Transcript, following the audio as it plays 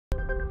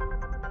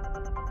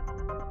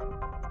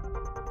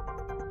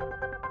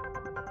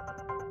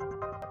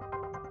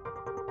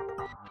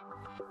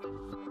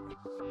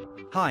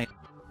Hi.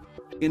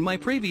 In my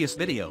previous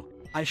video,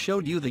 I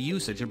showed you the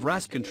usage of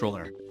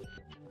Raspcontroller.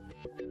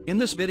 In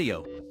this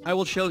video, I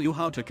will show you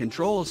how to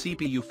control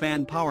CPU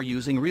fan power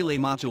using Relay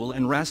module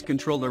and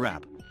Raspcontroller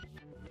app.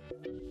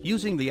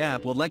 Using the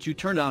app will let you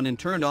turn on and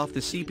turn off the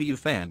CPU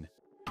fan.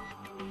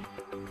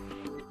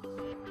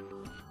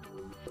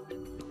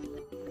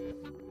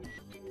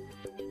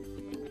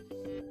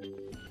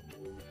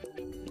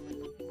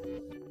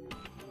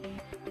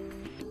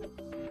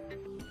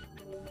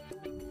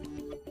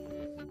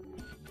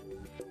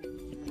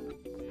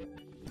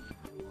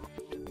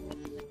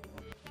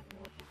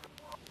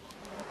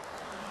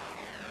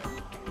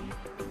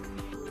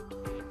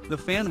 The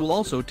fan will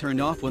also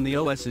turn off when the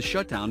OS is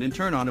shut down and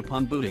turn on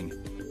upon booting.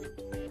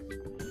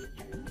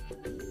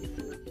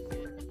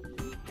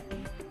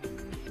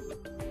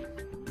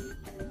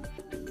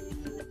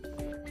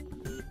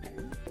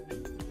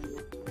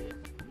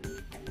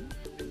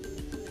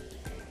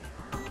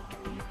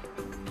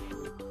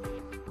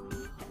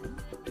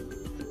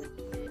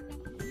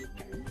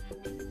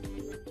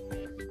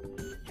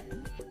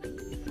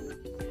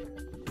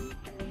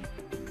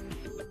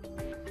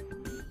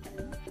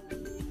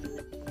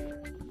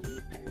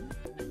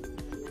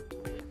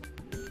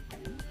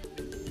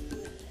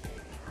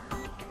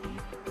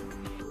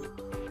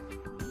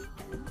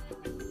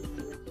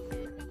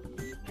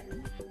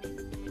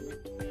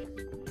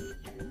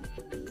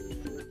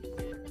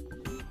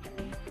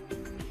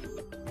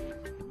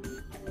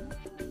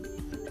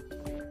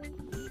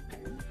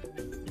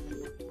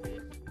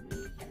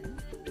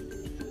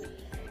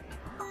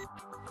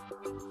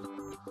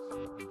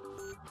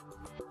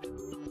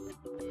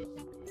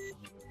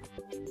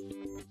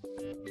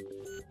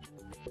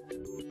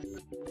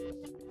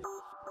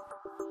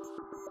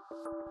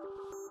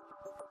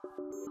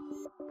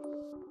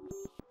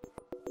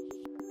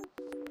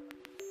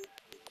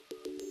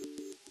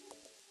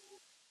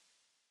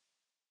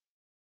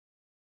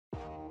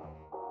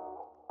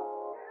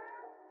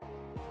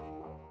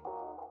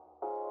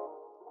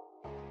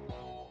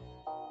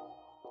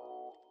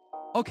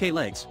 Okay,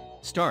 legs,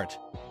 start.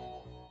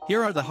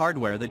 Here are the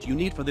hardware that you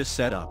need for this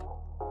setup.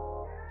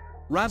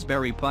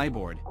 Raspberry Pi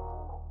board,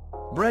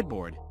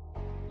 breadboard,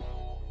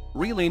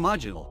 relay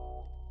module,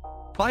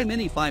 Pi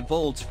Mini 5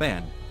 volts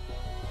fan,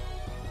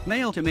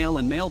 male to male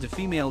and male to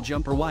female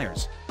jumper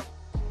wires.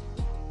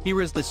 Here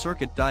is the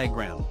circuit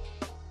diagram.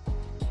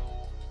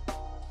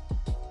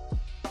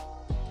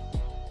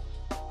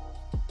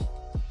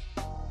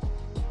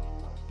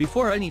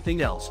 Before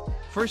anything else,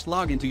 first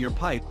log into your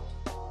Pi.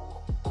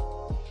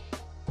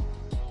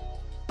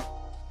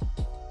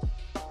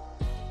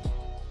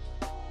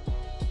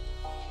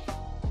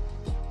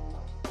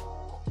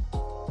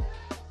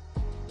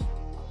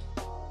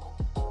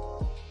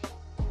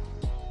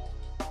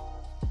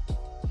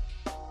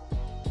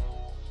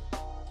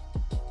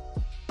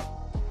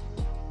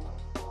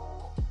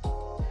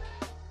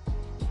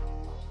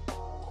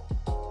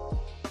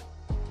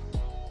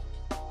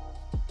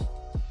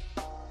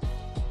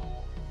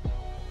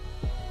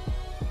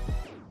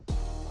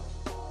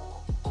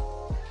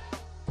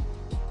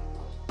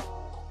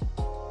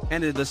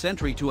 Enter this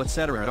entry to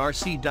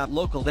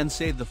etc.rc.local, then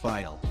save the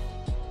file.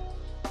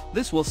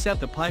 This will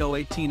set the Pi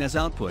 018 as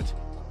output.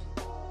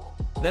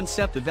 Then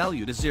set the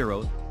value to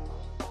 0.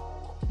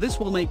 This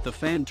will make the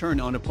fan turn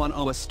on upon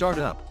OS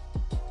startup.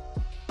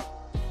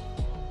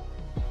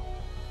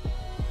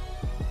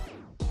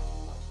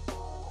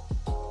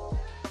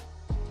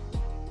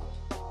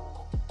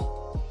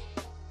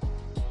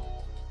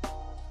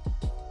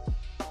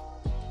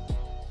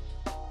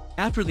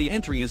 After the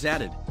entry is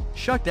added,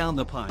 shut down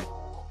the Pi.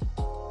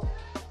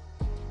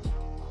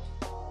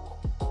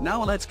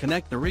 Now let's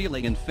connect the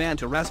relay and fan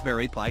to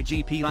Raspberry Pi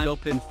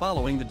GPIO pin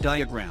following the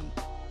diagram.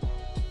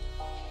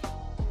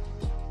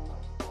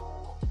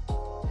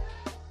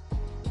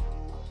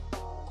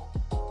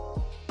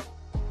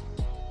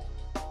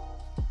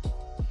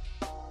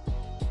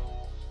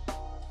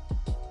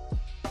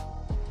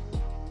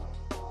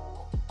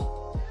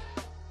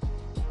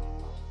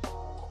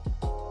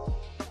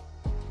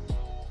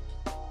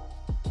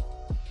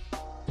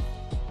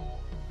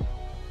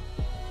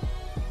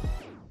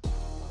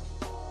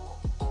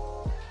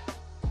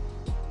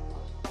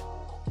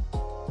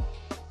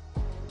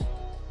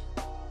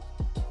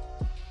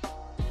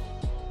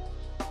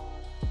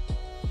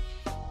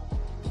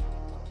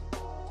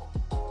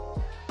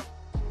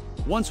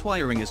 Once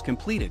wiring is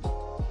completed,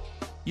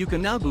 you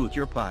can now boot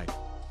your Pi.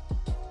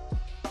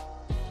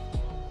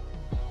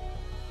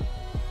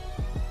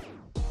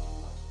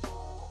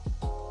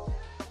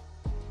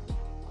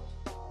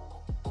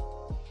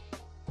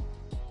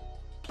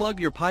 Plug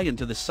your Pi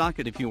into the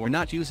socket if you are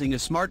not using a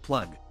smart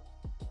plug.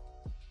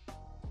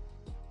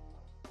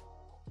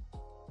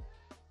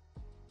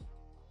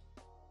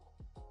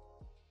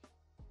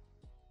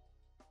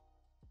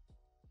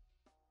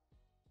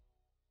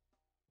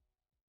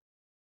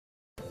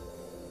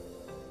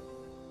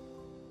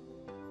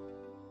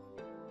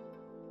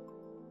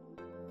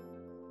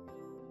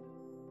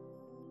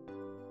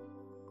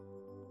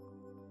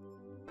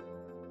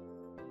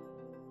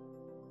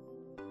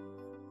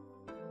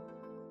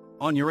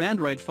 On your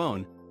Android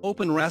phone,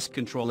 open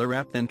Raspcontroller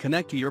app, then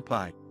connect to your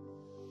Pi.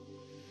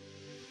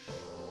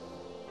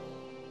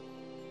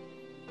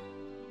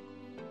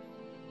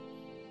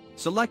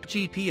 Select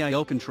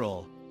GPIO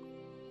control.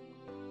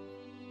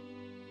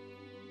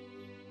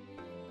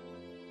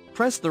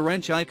 Press the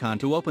wrench icon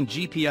to open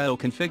GPIO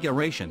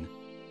configuration.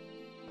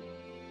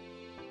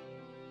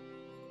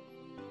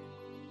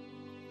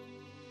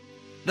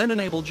 Then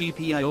enable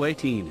GPIO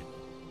 18.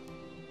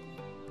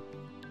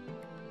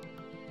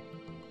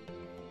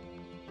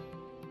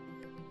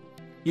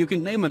 You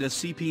can name it as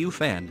CPU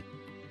fan.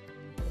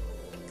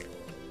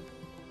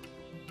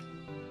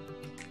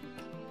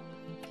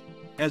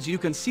 As you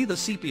can see, the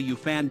CPU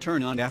fan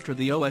turn on after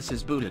the OS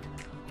is booted.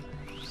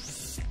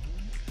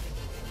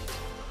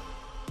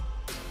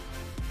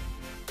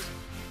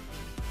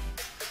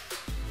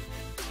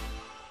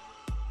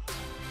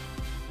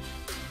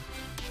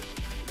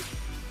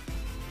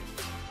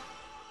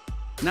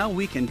 Now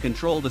we can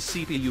control the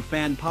CPU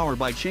fan power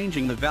by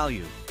changing the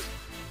value.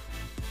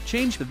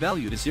 Change the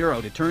value to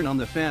 0 to turn on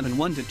the fan and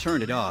 1 to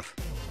turn it off.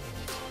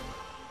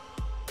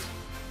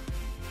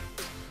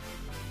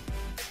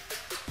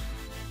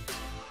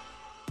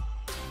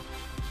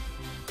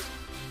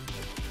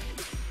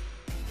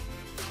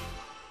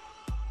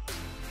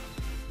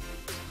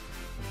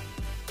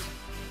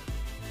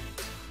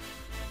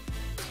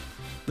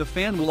 The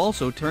fan will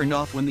also turn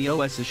off when the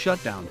OS is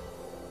shut down.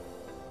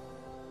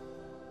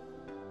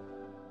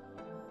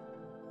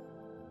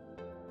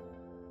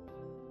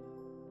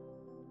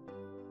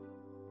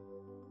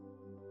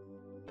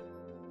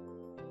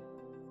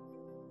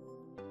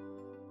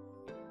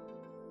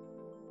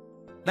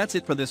 That's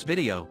it for this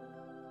video.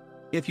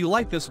 If you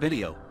like this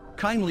video,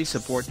 kindly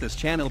support this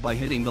channel by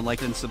hitting the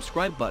like and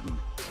subscribe button.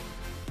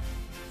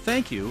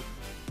 Thank you.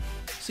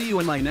 See you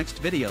in my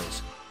next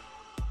videos.